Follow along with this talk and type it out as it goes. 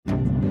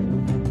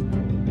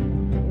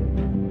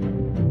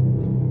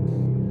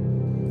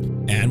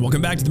And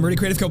welcome back to the Murdy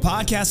Creative Co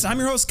podcast. I'm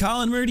your host,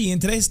 Colin Murdy,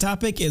 and today's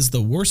topic is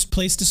the worst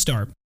place to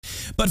start.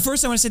 But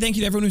first, I want to say thank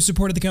you to everyone who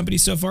supported the company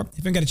so far. If you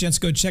haven't got a chance,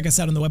 go check us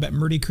out on the web at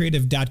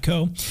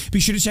murdycreative.co.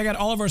 Be sure to check out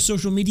all of our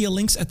social media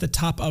links at the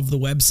top of the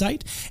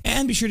website.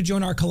 And be sure to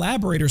join our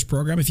collaborators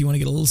program if you want to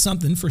get a little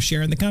something for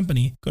sharing the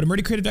company. Go to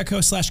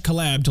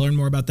murdycreative.co/collab to learn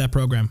more about that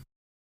program.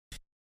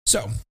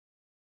 So,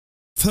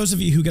 for those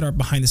of you who get our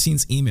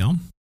behind-the-scenes email,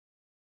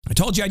 I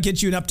told you I'd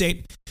get you an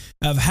update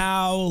of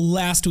how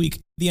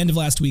the end of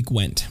last week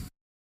went.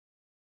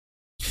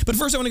 But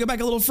first, I want to go back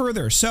a little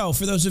further. So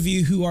for those of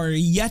you who are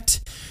yet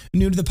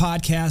new to the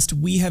podcast,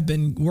 we have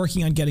been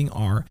working on getting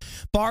our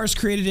bars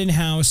created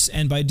in-house.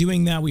 And by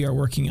doing that, we are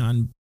working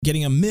on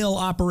getting a mill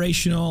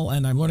operational.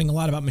 And I'm learning a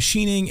lot about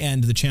machining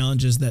and the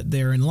challenges that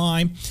therein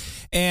lie.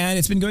 And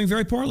it's been going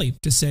very poorly,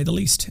 to say the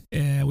least.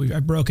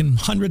 I've broken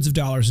hundreds of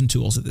dollars in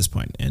tools at this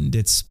point, and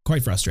it's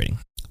quite frustrating.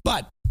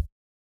 But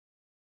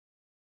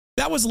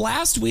that was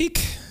last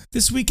week.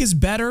 This week is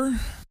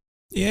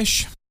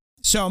better-ish.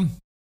 So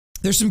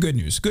there's some good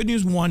news. Good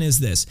news one is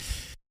this.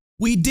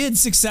 We did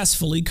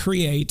successfully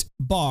create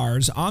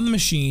bars on the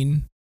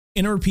machine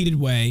in a repeated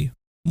way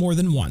more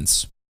than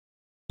once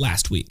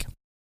last week.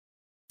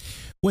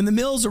 When the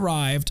mills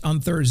arrived on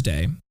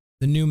Thursday,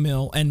 the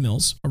new end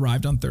mills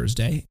arrived on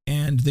Thursday,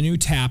 and the new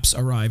taps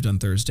arrived on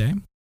Thursday,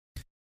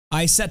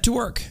 I set to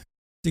work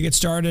to get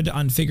started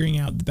on figuring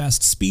out the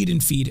best speed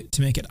and feed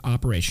to make it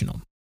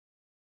operational.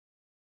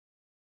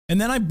 And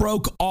then I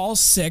broke all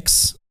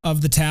 6 of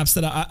the taps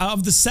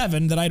of the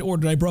 7 that I'd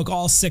ordered. I broke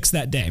all 6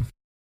 that day,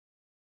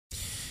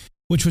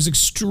 which was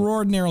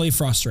extraordinarily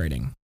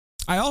frustrating.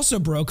 I also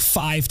broke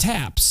 5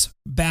 taps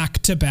back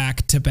to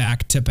back to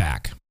back to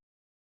back,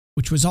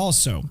 which was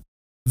also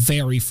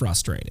very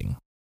frustrating.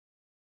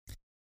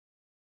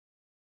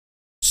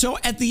 So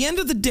at the end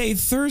of the day,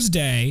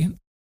 Thursday,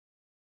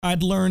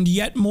 I'd learned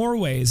yet more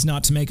ways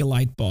not to make a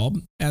light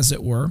bulb, as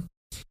it were.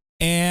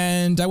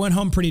 And I went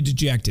home pretty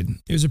dejected.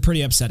 It was a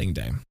pretty upsetting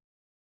day.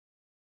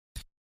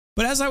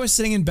 But as I was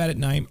sitting in bed at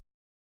night,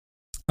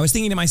 I was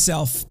thinking to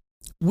myself,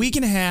 we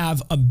can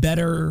have a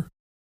better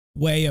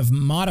way of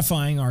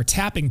modifying our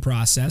tapping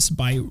process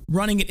by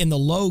running it in the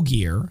low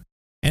gear.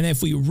 And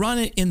if we run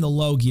it in the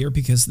low gear,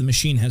 because the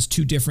machine has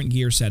 2 different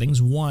gear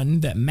settings, one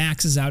that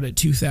maxes out at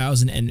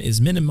 2,000 and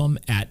is minimum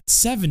at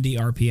 70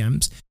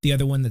 RPMs, the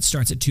other one that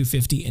starts at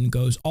 250 and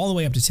goes all the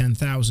way up to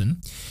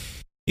 10,000.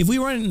 If we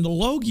run it in the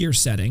low gear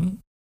setting,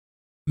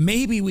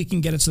 maybe we can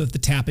get it so that the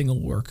tapping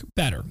will work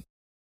better.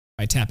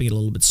 By tapping it a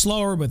little bit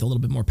slower with a little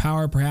bit more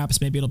power,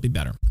 perhaps, maybe it'll be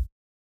better.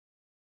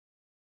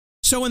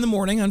 So in the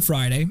morning on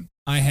Friday,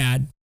 I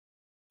had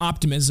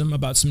optimism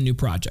about some new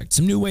projects,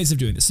 some new ways of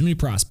doing this, some new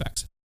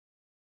prospects.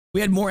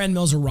 We had more end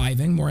mills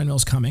arriving, more end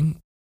mills coming,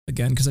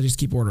 again, because I just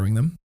keep ordering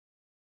them.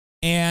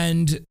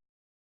 And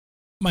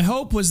my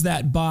hope was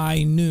that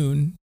by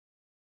noon,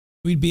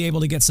 we'd be able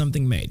to get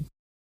something made.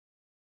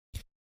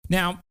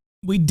 Now,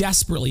 we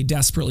desperately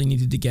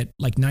needed to get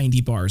like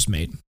 90 bars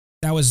made.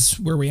 That was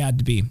where we had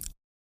to be.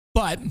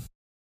 But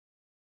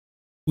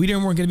we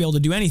weren't going to be able to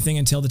do anything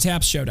until the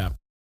taps showed up.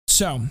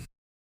 So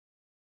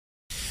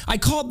I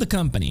called the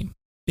company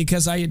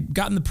because I had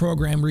gotten the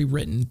program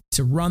rewritten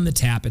to run the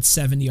tap at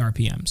 70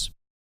 RPMs.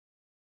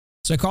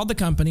 So I called the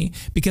company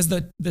because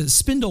the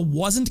spindle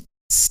wasn't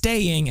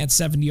staying at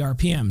 70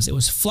 RPMs. It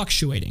was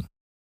fluctuating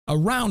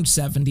around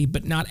 70,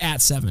 but not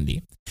at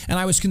 70. And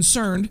I was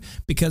concerned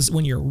because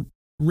when you're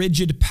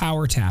rigid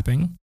power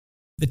tapping,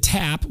 the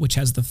tap, which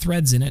has the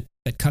threads in it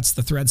that cuts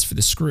the threads for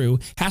the screw,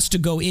 has to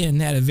go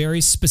in at a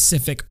very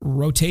specific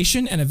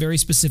rotation and a very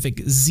specific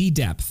Z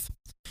depth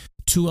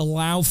to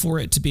allow for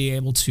it to be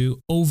able to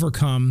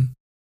overcome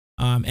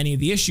any of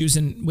the issues.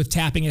 And with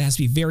tapping, it has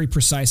to be very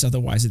precise,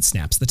 otherwise it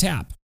snaps the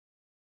tap.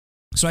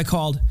 So I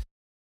called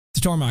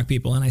the Tormach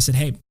people and I said,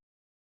 hey,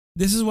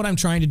 this is what I'm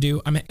trying to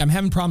do. I'm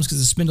having problems because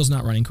the spindle's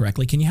not running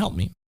correctly. Can you help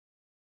me?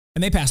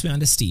 And they passed me on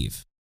to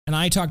Steve. And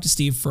I talked to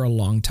Steve for a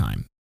long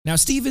time. Now,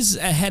 Steve is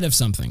ahead of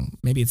something.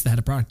 Maybe it's the head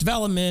of product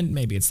development.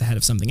 Maybe it's the head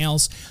of something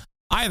else.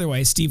 Either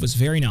way, Steve was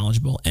very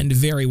knowledgeable and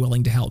very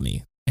willing to help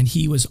me. And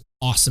he was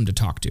awesome to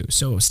talk to.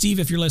 So, Steve,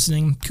 if you're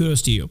listening,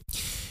 kudos to you.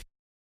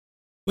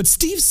 What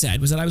Steve said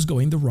was that I was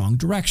going the wrong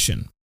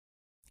direction.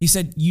 He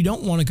said, you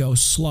don't want to go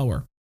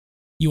slower.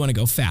 You want to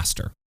go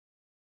faster.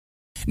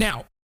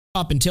 Now,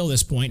 up until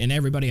this point, and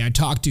everybody I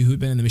talked to who'd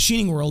been in the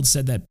machining world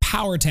said that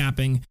power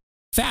tapping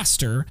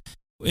faster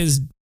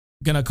is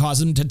going to cause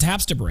them to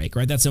taps to break,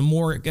 right? That's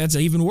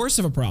even worse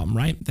of a problem,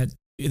 right? That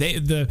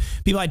the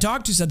people I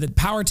talked to said that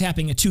power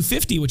tapping at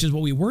 250, which is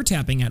what we were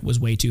tapping at, was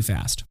way too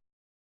fast.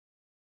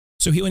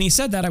 So when he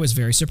said that, I was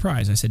very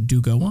surprised. I said,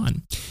 do go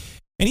on.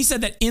 And he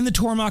said that in the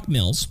Tormach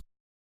mills,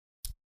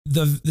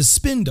 the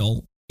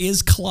spindle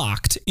is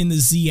clocked in the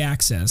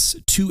Z-axis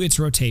to its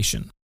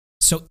rotation.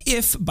 So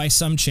if by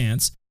some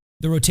chance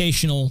the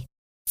rotational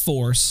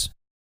force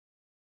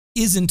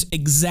isn't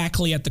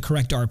exactly at the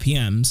correct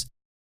RPMs,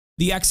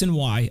 the X and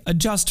Y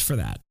adjust for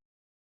that,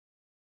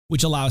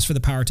 which allows for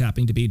the power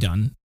tapping to be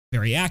done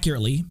very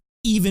accurately,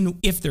 even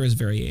if there is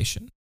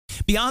variation.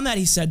 Beyond that,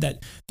 he said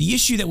that the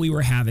issue that we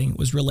were having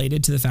was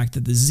related to the fact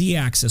that the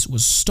Z-axis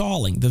was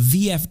stalling. The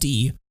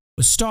VFD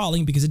was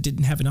stalling because it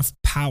didn't have enough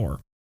power.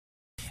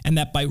 And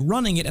that by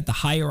running it at the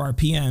higher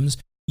RPMs,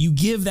 you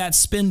give that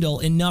spindle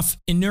enough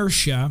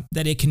inertia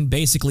that it can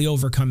basically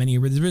overcome any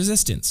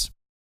resistance.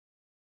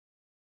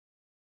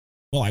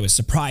 Well, I was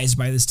surprised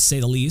by this, to say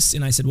the least.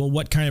 And I said, well,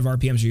 what kind of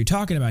RPMs are you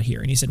talking about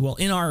here? And he said, well,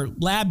 in our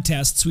lab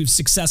tests, we've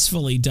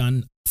successfully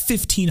done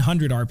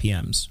 1,500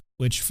 RPMs,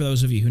 which for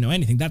those of you who know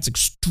anything, that's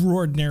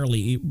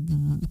extraordinarily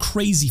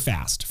crazy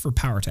fast for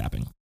power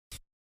tapping,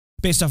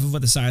 based off of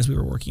what the size we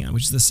were working on,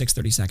 which is the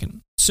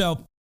 632nd.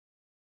 So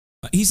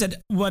he said,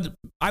 what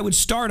I would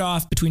start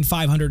off between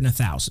 500 and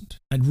 1,000.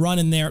 I'd run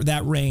in there,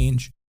 that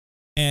range,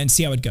 and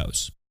see how it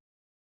goes.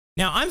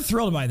 Now, I'm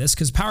thrilled by this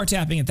because power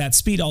tapping at that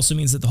speed also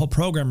means that the whole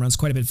program runs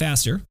quite a bit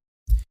faster.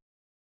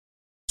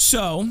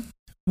 So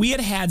we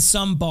had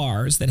some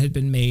bars that had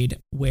been made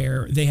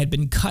where they had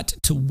been cut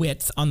to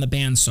width on the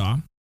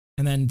bandsaw,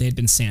 and then they had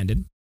been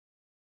sanded,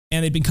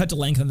 and they'd been cut to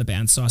length on the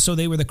bandsaw. So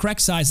they were the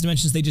correct size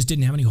dimensions. They just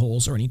didn't have any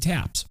holes or any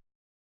taps,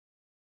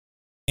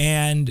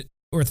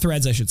 or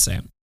threads, I should say.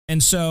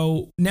 And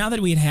so now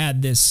that we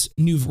had this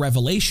new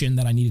revelation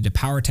that I needed to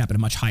power tap at a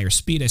much higher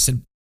speed, I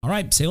said, all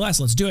right, say less,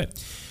 let's do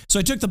it. So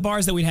I took the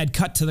bars that we had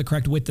cut to the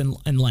correct width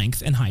and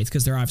length and height,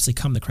 because they're obviously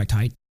come the correct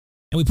height,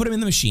 and we put them in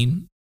the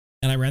machine,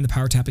 and I ran the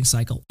power tapping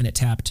cycle, and it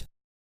tapped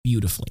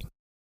beautifully.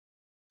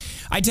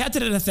 I tapped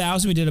it at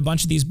 1,000. We did a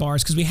bunch of these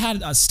bars because we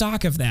had a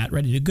stock of that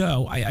ready to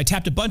go. I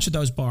tapped a bunch of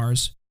those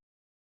bars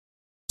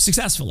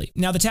successfully.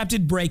 Now, the tap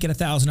did break at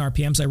 1,000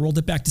 RPMs. I rolled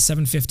it back to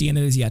 750, and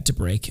it is yet to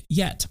break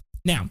yet.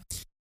 Now,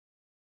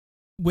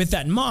 with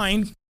that in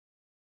mind,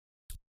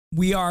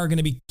 we are going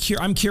to be,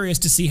 I'm curious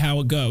to see how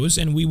it goes,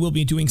 and we will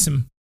be doing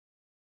some,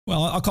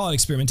 well, I'll call it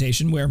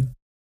experimentation, where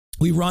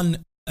we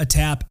run a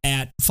tap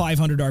at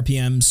 500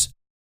 RPMs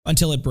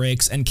until it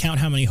breaks and count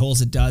how many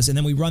holes it does, and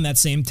then we run that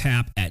same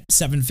tap at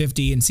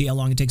 750 and see how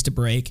long it takes to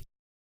break,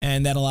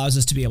 and that allows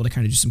us to be able to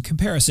kind of do some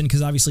comparison,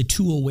 because obviously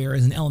tool wear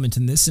is an element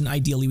in this, and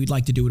ideally we'd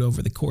like to do it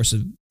over the course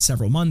of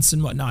several months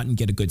and whatnot and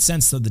get a good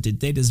sense so that the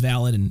data is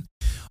valid and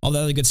all the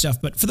other good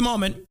stuff. But for the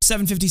moment,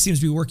 750 seems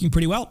to be working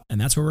pretty well, and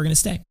that's where we're going to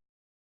stay.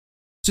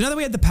 So now that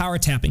we had the power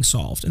tapping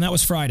solved, and that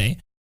was Friday,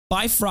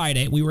 by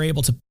Friday, we were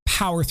able to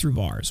power through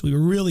bars. We were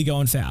really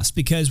going fast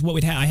because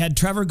I had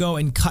Trevor go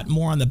and cut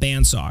more on the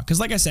bandsaw. Because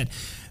like I said,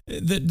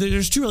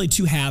 there's really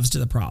two halves to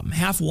the problem.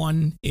 Half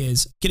one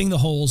is getting the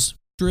holes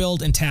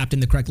drilled and tapped in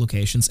the correct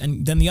locations,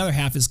 and then the other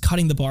half is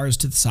cutting the bars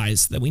to the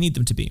size that we need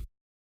them to be.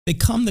 They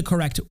come the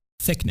correct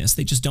thickness,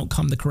 they just don't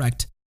come the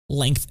correct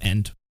length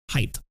and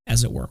height,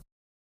 as it were.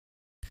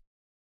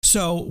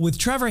 So with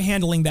Trevor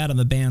handling that on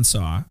the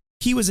bandsaw,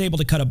 he was able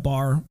to cut a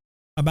bar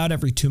about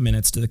every 2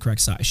 minutes to the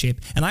correct size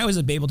shape, and I was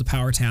able to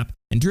power tap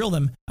and drill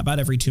them about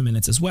every 2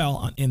 minutes as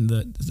well in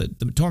the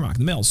Tormach,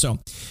 the mill. So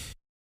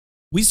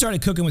we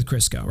started cooking with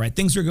Crisco, right?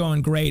 Things were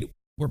going great.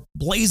 We're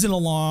blazing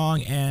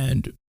along,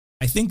 and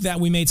I think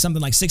that we made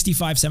something like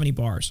 65, 70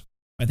 bars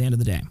by the end of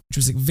the day, which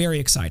was very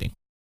exciting.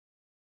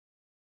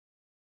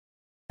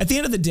 At the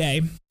end of the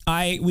day,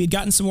 we had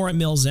gotten some more end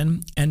mills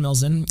in, and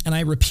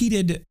I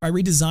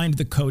redesigned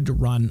the code to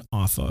run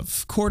off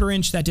of 1/4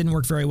 inch. That didn't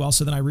work very well,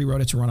 so then I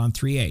rewrote it to run on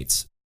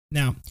 3/8.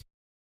 Now,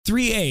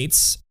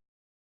 3/8,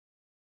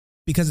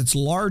 because it's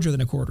larger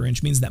than 1/4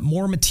 inch, means that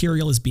more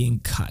material is being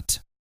cut.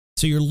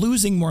 So you're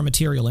losing more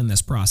material in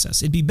this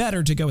process. It'd be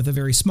better to go with a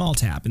very small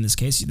tap in this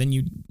case, then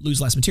you lose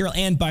less material.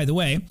 And by the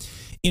way,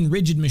 in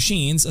rigid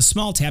machines, a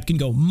small tap can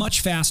go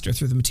much faster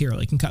through the material.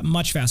 It can cut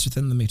much faster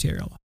than the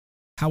material.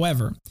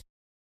 However,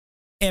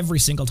 every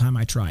single time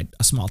I tried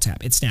a small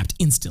tap, it snapped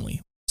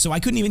instantly. So I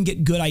couldn't even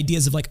get good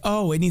ideas of like,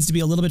 oh, it needs to be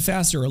a little bit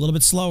faster or a little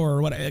bit slower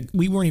or what.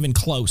 We weren't even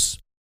close,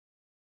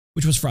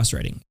 which was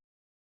frustrating.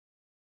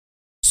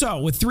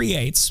 So with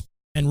 3/8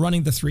 and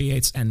running the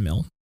 3/8 end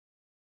mill,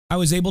 I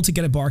was able to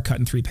get a bar cut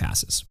in 3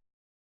 passes,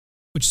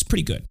 which is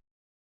pretty good.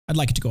 I'd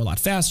like it to go a lot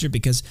faster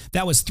because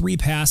that was 3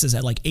 passes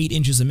at like 8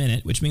 inches a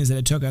minute, which means that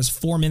it took us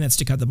 4 minutes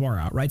to cut the bar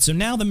out, right? So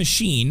now the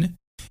machine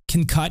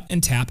can cut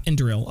and tap and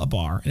drill a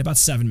bar in about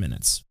 7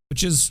 minutes,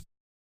 which is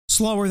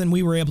slower than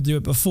we were able to do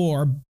it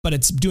before, but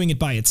it's doing it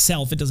by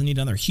itself. It doesn't need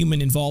another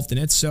human involved in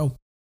it. So,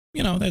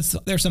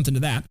 there's something to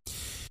that.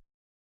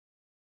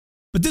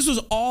 But this was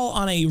all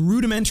on a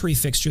rudimentary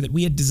fixture that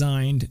we had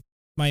designed,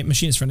 my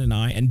machinist friend and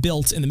I, and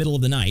built in the middle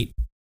of the night.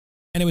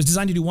 And it was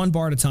designed to do 1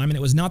 bar at a time, and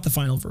it was not the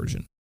final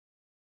version.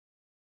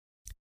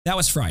 That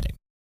was Friday.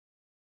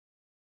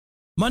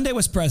 Monday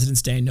was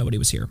President's Day, and nobody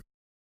was here.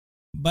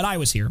 But I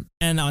was here.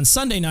 And on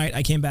Sunday night,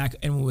 I came back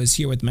and was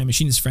here with my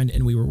machinist friend,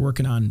 and we were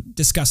working on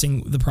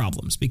discussing the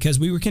problems because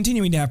we were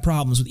continuing to have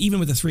problems even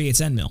with the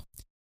 3/8 end mill.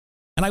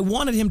 And I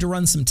wanted him to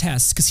run some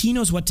tests because he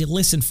knows what to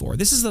listen for.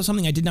 This is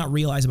something I did not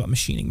realize about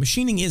machining.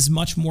 Machining is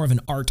much more of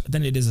an art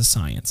than it is a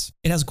science.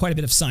 It has quite a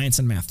bit of science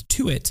and math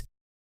to it.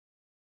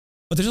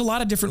 But there's a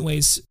lot of different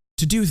ways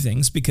to do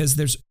things because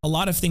there's a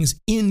lot of things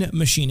in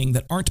machining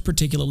that aren't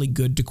particularly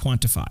good to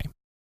quantify.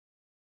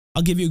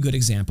 I'll give you a good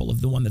example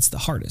of the one that's the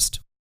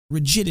hardest.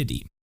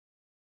 Rigidity.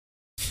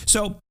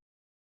 So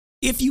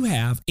If you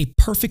have a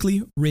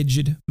perfectly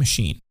rigid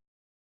machine,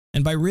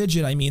 and by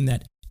rigid I mean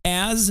that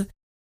as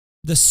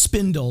the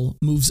spindle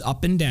moves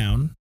up and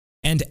down,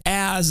 and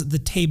as the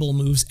table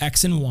moves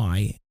X and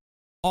Y,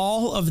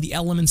 all of the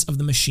elements of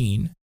the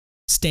machine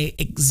stay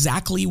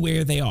exactly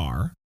where they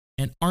are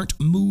and aren't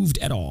moved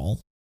at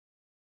all,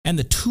 and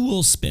the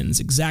tool spins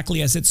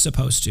exactly as it's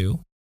supposed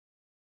to,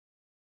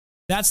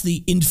 that's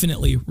the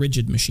infinitely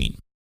rigid machine.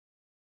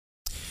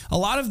 A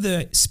lot of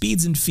the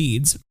speeds and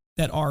feeds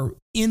that are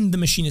in the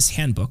machinist's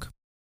handbook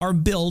are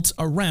built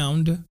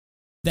around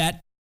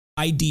that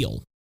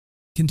ideal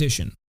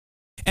condition.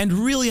 And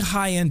really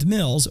high-end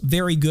mills,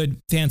 very good,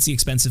 fancy,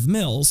 expensive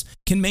mills,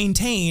 can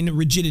maintain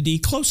rigidity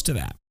close to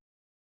that.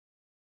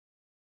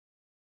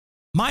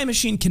 My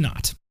machine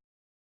cannot.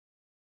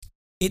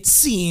 It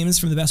seems,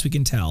 from the best we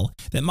can tell,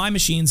 that my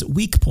machine's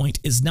weak point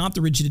is not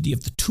the rigidity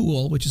of the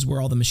tool, which is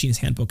where all the machinist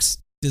handbooks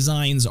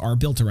designs are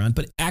built around,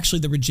 but actually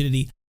the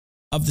rigidity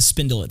of the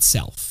spindle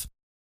itself.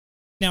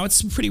 Now,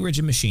 it's a pretty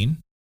rigid machine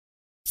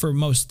for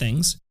most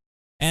things,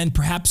 and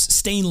perhaps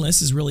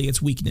stainless is really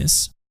its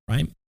weakness,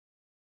 right?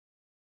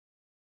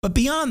 But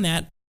beyond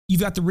that,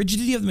 you've got the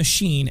rigidity of the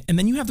machine, and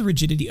then you have the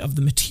rigidity of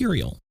the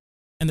material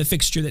and the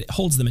fixture that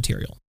holds the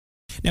material.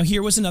 Now,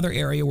 here was another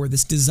area where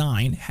this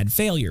design had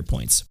failure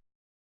points.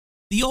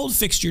 The old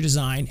fixture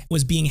design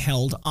was being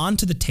held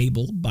onto the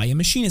table by a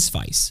machinist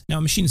vise. Now,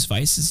 a machinist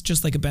vise is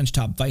just like a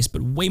benchtop vise,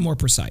 but way more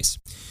precise.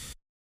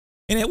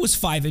 And it was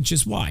 5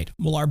 inches wide.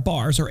 Well, our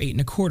bars are 8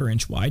 1/4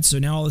 inch wide, so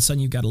now all of a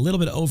sudden you've got a little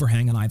bit of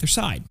overhang on either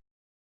side.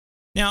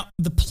 Now,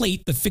 the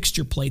plate, the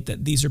fixture plate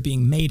that these are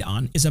being made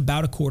on, is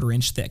about 1/4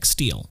 inch thick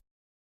steel.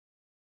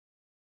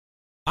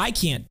 I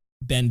can't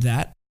bend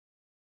that,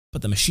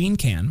 but the machine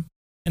can.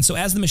 And so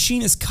as the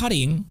machine is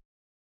cutting,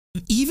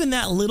 even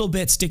that little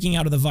bit sticking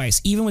out of the vise,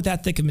 even with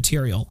that thick of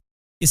material,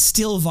 is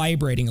still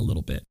vibrating a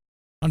little bit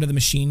under the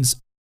machine's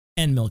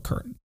end mill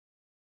current.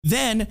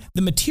 Then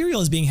the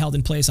material is being held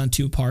in place on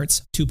 2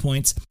 points,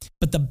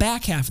 but the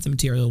back half of the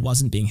material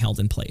wasn't being held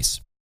in place.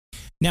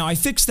 Now, I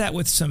fixed that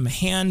with some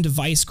hand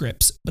vice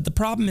grips, but the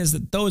problem is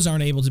that those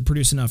aren't able to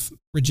produce enough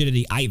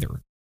rigidity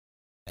either.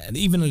 And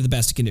even under the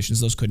best of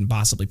conditions, those couldn't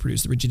possibly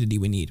produce the rigidity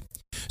we need.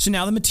 So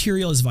now the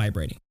material is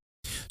vibrating.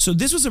 So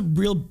this was a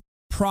real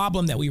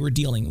problem that we were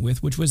dealing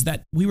with, which was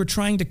that we were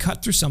trying to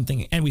cut through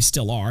something, and we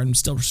still are, and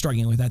still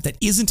struggling with that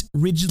isn't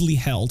rigidly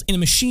held in a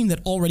machine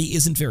that already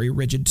isn't very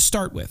rigid to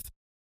start with.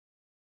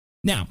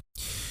 Now,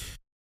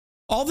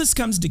 all this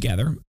comes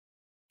together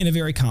in a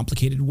very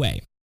complicated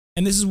way.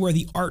 And this is where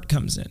the art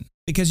comes in,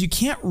 because you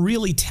can't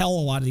really tell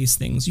a lot of these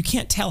things. You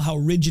can't tell how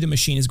rigid a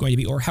machine is going to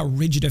be or how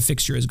rigid a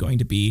fixture is going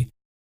to be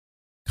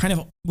kind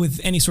of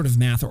with any sort of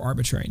math or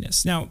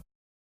arbitrariness. Now,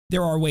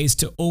 there are ways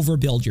to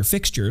overbuild your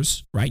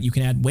fixtures, right? You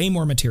can add way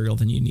more material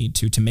than you need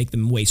to make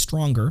them way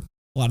stronger.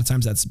 A lot of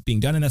times that's being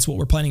done, and that's what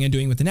we're planning on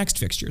doing with the next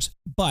fixtures.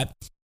 But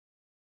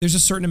there's a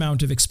certain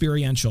amount of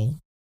experiential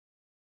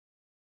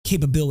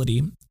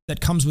capability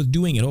that comes with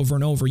doing it over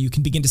and over. You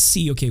can begin to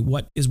see, okay,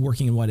 what is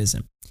working and what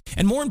isn't.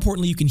 And more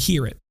importantly, you can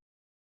hear it.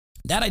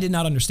 That I did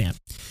not understand.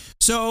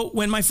 So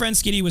when my friend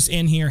Skitty was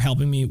in here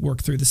helping me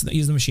work through this,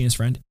 he's the machinist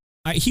friend,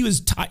 he was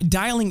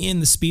dialing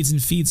in the speeds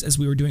and feeds as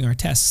we were doing our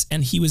tests,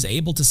 and he was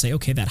able to say,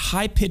 okay, that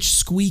high-pitched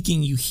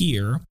squeaking you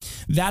hear,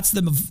 that's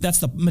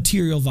the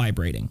material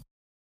vibrating.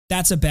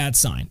 That's a bad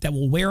sign. That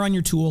will wear on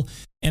your tool,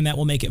 and that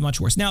will make it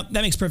much worse. Now,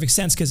 that makes perfect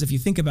sense, because if you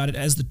think about it,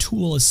 as the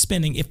tool is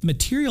spinning, if the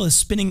material is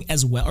spinning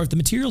as well, or if the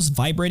material is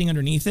vibrating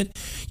underneath it,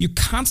 you're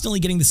constantly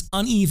getting this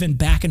uneven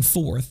back and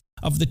forth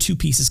of the two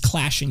pieces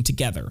clashing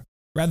together,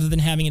 rather than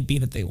having it be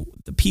that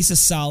the piece is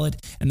solid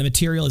and the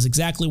material is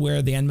exactly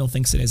where the end mill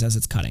thinks it is as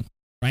it's cutting,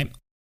 right?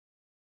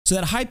 So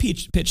that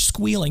high-pitched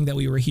squealing that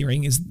we were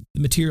hearing is the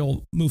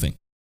material moving.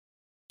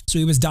 So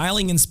he was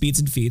dialing in speeds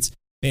and feeds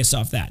based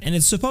off that. And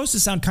it's supposed to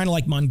sound kind of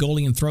like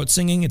Mongolian throat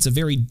singing. It's a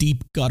very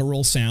deep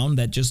guttural sound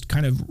that just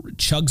kind of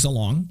chugs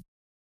along.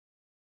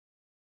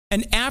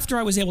 And after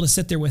I was able to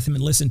sit there with him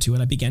and listen to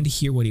it, I began to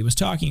hear what he was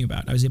talking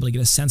about. I was able to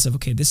get a sense of,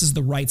 okay, this is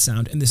the right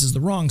sound and this is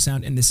the wrong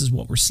sound and this is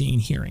what we're seeing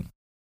and hearing.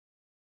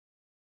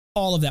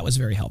 All of that was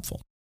very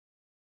helpful.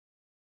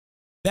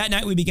 That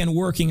night we began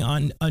working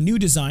on a new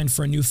design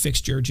for a new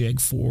fixture jig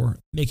for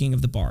making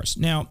of the bars.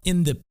 Now,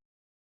 in the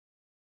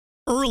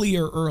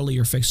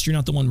earlier fixture,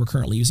 not the one we're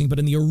currently using, but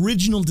in the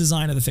original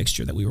design of the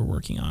fixture that we were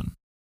working on,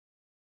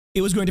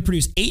 it was going to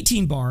produce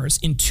 18 bars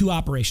in 2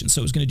 operations.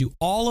 So it was going to do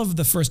all of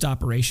the first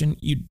operation.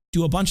 You'd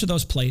do a bunch of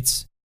those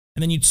plates,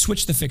 and then you'd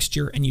switch the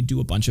fixture and you'd do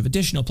a bunch of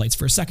additional plates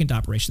for a second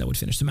operation that would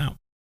finish them out.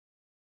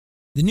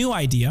 The new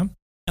idea,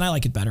 and I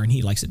like it better, and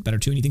he likes it better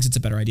too, and he thinks it's a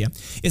better idea,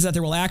 is that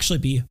there will actually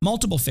be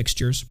multiple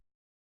fixtures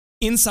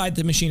inside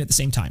the machine at the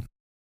same time.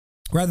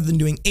 Rather than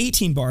doing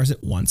 18 bars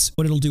at once,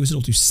 what it'll do is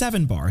it'll do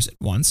 7 bars at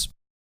once,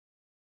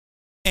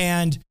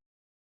 and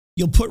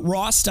you'll put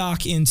raw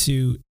stock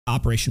into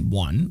operation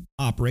 1.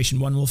 Operation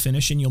 1 will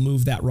finish, and you'll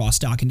move that raw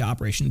stock into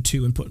operation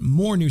 2 and put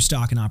more new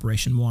stock in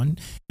operation 1,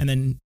 and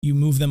then you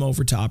move them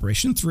over to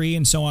operation 3,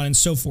 and so on and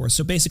so forth.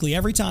 So basically,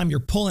 every time you're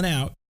pulling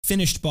out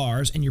finished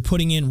bars and you're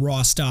putting in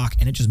raw stock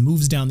and it just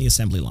moves down the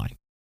assembly line.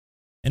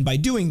 And by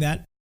doing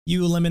that,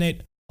 you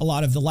eliminate a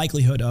lot of the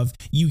likelihood of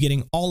you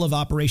getting all of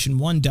operation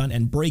 1 done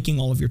and breaking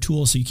all of your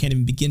tools so you can't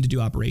even begin to do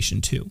operation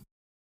 2,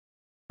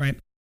 right?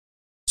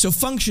 So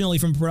functionally,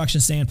 from a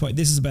production standpoint,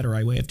 this is a better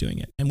way of doing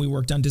it. And we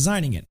worked on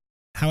designing it.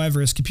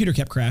 However, his computer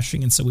kept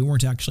crashing, and so we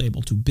weren't actually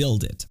able to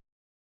build it.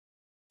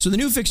 So the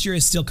new fixture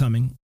is still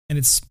coming, and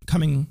it's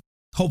coming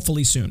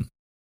hopefully soon.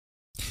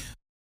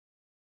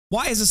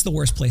 Why is this the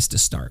worst place to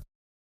start?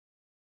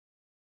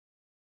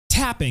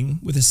 Tapping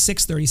with a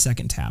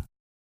 6/32 tap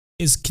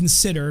is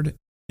considered,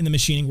 in the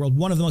machining world,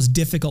 one of the most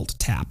difficult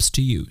taps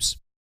to use.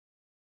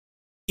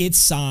 Its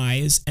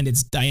size and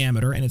its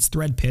diameter and its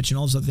thread pitch and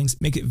all those other things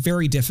make it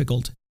very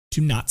difficult to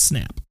not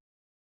snap.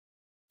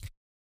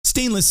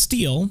 Stainless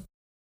steel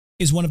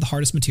is one of the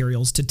hardest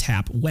materials to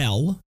tap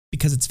well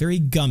because it's very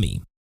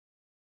gummy.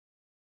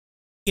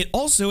 It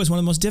also is one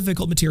of the most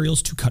difficult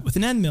materials to cut with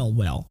an end mill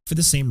well for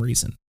the same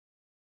reason.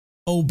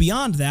 Oh,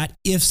 beyond that,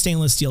 if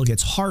stainless steel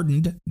gets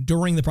hardened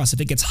during the process,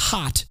 if it gets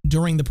hot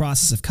during the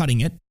process of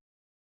cutting it,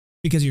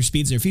 because your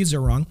speeds and your feeds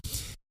are wrong,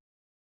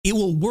 it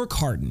will work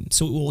hardened.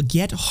 So it will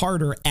get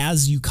harder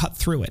as you cut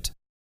through it,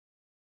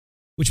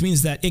 which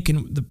means that it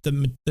can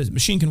the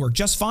machine can work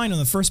just fine on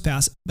the first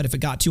pass, but if it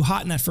got too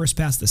hot in that first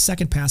pass, the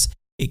second pass,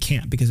 it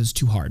can't because it's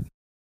too hard.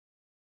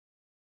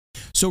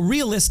 So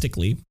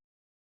realistically,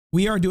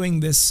 we are doing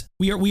this,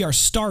 we are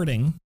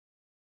starting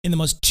in the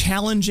most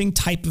challenging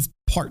type of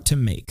part to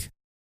make.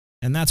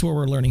 And that's where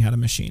we're learning how to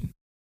machine.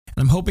 And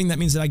I'm hoping that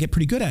means that I get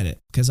pretty good at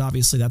it, because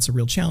obviously that's a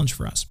real challenge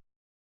for us.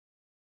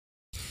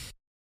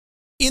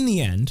 In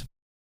the end,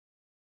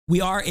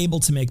 we are able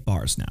to make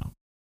bars now.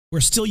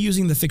 We're still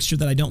using the fixture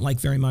that I don't like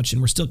very much,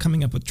 and we're still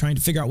coming up with trying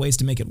to figure out ways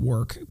to make it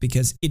work,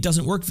 because it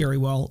doesn't work very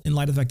well in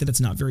light of the fact that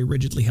it's not very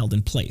rigidly held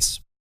in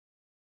place.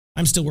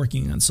 I'm still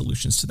working on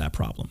solutions to that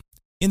problem.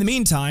 In the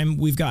meantime,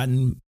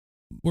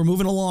 we're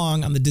moving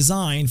along on the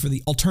design for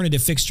the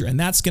alternative fixture, and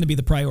that's going to be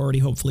the priority,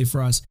 hopefully,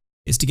 for us,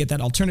 is to get that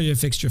alternative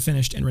fixture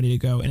finished and ready to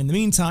go. And in the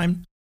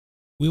meantime,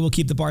 we will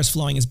keep the bars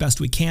flowing as best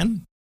we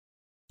can,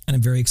 and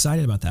I'm very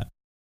excited about that.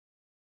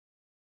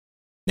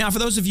 Now, for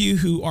those of you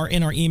who are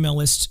in our email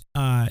list,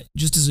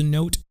 just as a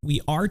note, we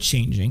are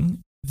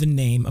changing the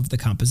name of the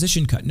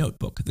Composition Cut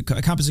notebook, the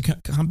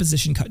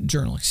Composition Cut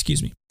journal,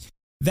 excuse me.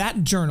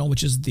 That journal,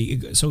 which is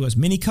so it goes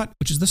Mini Cut,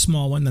 which is the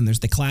small one, then there's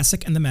the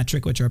Classic and the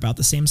Metric, which are about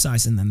the same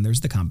size, and then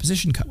there's the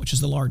Composition Cut, which is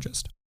the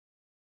largest.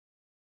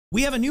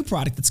 We have a new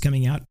product that's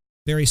coming out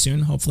very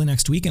soon, hopefully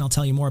next week, and I'll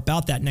tell you more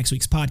about that next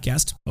week's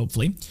podcast,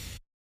 hopefully.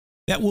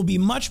 That will be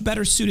much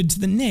better suited to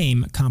the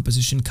name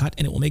Composition Cut,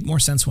 and it will make more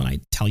sense when I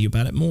tell you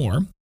about it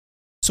more.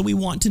 So we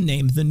want to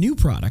name the new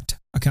product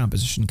a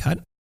Composition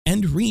Cut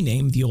and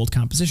rename the old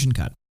Composition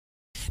Cut.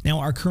 Now,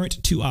 our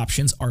current 2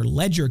 options are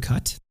Ledger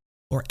Cut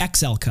or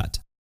XL Cut.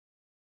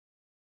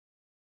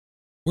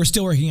 We're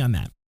still working on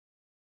that.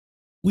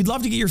 We'd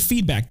love to get your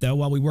feedback, though,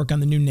 while we work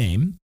on the new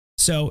name.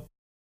 So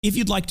if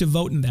you'd like to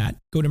vote in that,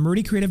 go to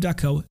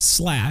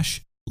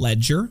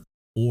murdycreative.co/ledger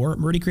or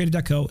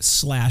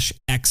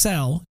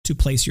murdycreative.co/XL to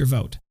place your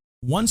vote.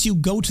 Once you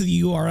go to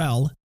the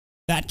URL,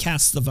 that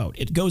casts the vote.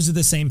 It goes to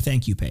the same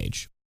thank you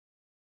page.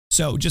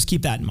 So just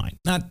keep that in mind.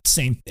 Not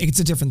same, it's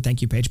a different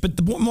thank you page. But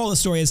the moral of the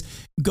story is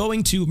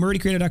going to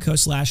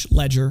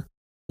murdycreative.co/ledger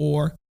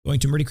or going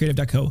to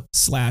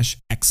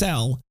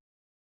murdycreative.co/XL,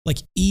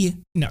 it's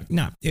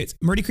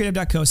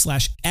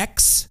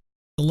murdycreative.co/X,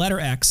 the letter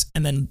X,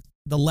 and then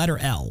the letter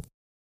L.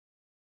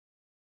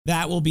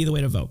 That will be the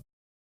way to vote.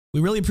 We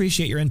really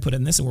appreciate your input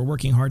in this, and we're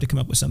working hard to come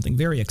up with something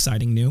very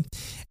exciting new.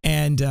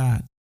 And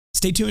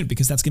stay tuned,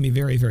 because that's going to be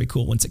very, very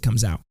cool once it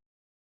comes out.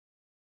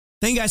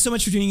 Thank you guys so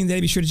much for tuning in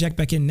today. Be sure to check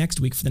back in next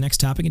week for the next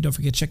topic. And don't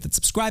forget to check that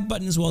subscribe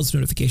button as well as the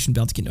notification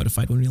bell to get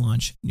notified when we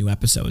launch new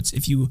episodes.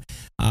 If you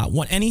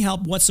want any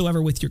help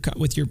whatsoever with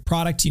your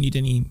product, you need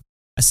any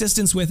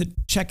assistance with it,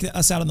 check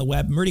us out on the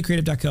web,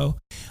 murdycreative.co.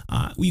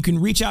 You can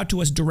reach out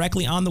to us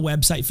directly on the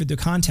website for the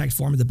contact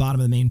form at the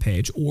bottom of the main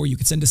page, or you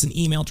can send us an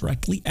email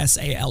directly,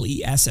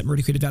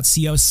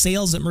 sales@murdycreative.co,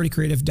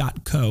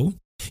 sales@murdycreative.co.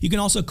 You can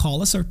also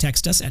call us or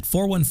text us at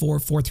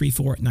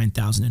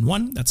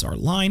 414-434-9001. That's our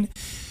line.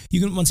 You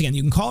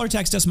can call or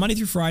text us Monday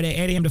through Friday,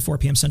 8 a.m. to 4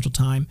 p.m. Central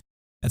Time.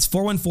 That's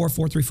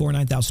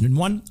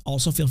 414-434-9001.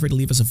 Also, feel free to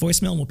leave us a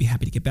voicemail, and we'll be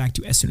happy to get back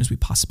to you as soon as we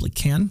possibly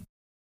can.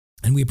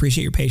 And we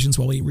appreciate your patience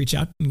while we reach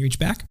out and reach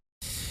back.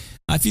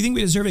 If you think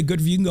we deserve a good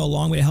review, you can go a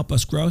long way to help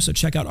us grow. So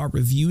check out our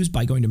reviews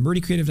by going to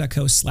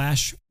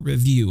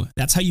murdycreative.co/review.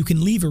 That's how you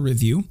can leave a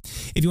review.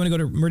 If you want to go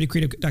to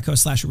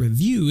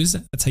murdycreative.co/reviews,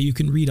 that's how you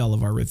can read all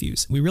of our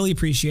reviews. We really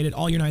appreciate it.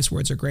 All your nice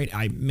words are great.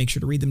 I make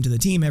sure to read them to the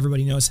team.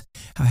 Everybody knows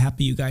how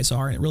happy you guys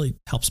are, and it really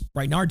helps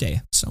brighten our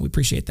day. So we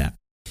appreciate that.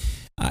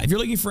 If you're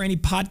looking for any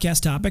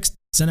podcast topics,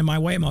 send them my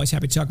way. I'm always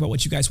happy to talk about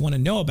what you guys want to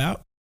know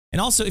about.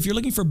 And also, if you're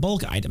looking for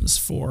bulk items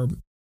for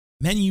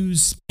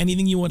menus,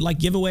 anything you would like,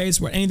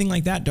 giveaways, or anything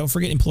like that, don't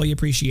forget Employee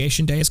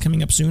Appreciation Day is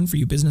coming up soon for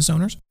you business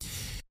owners.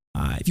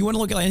 If you want to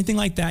look at anything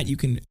like that, you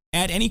can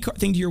add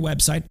anything to your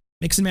website.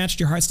 Mix and match to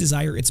your heart's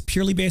desire. It's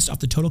purely based off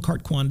the total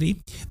cart quantity.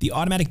 The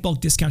automatic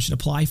bulk discount should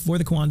apply for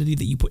the quantity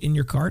that you put in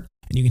your cart,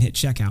 and you can hit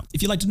checkout.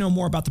 If you'd like to know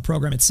more about the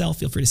program itself,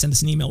 feel free to send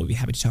us an email. We'll be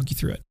happy to talk you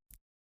through it.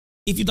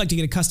 If you'd like to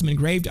get a custom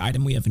engraved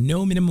item, we have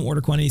no minimum order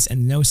quantities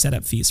and no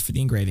setup fees for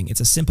the engraving. It's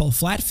a simple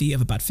flat fee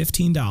of about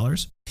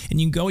 $15, and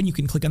you can go and you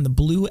can click on the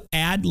blue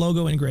Add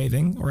Logo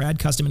Engraving or Add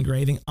Custom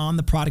Engraving on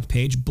the product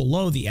page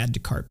below the Add to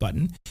Cart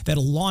button.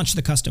 That'll launch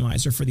the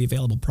customizer for the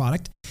available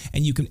product,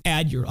 and you can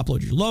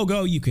upload your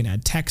logo, you can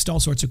add text, all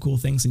sorts of cool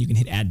things, and you can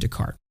hit Add to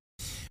Cart.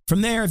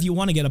 From there, if you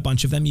want to get a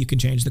bunch of them, you can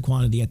change the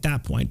quantity at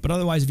that point. But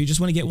otherwise, if you just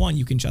want to get one,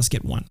 you can just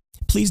get one.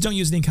 Please don't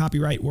use any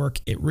copyright work.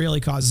 It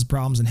really causes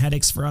problems and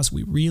headaches for us.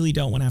 We really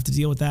don't want to have to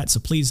deal with that. So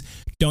please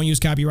don't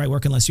use copyright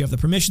work unless you have the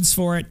permissions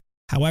for it.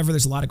 However,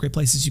 there's a lot of great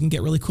places you can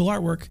get really cool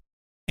artwork,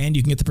 and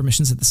you can get the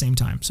permissions at the same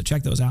time. So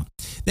check those out.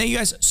 Thank you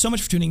guys so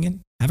much for tuning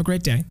in. Have a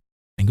great day,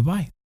 and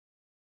goodbye.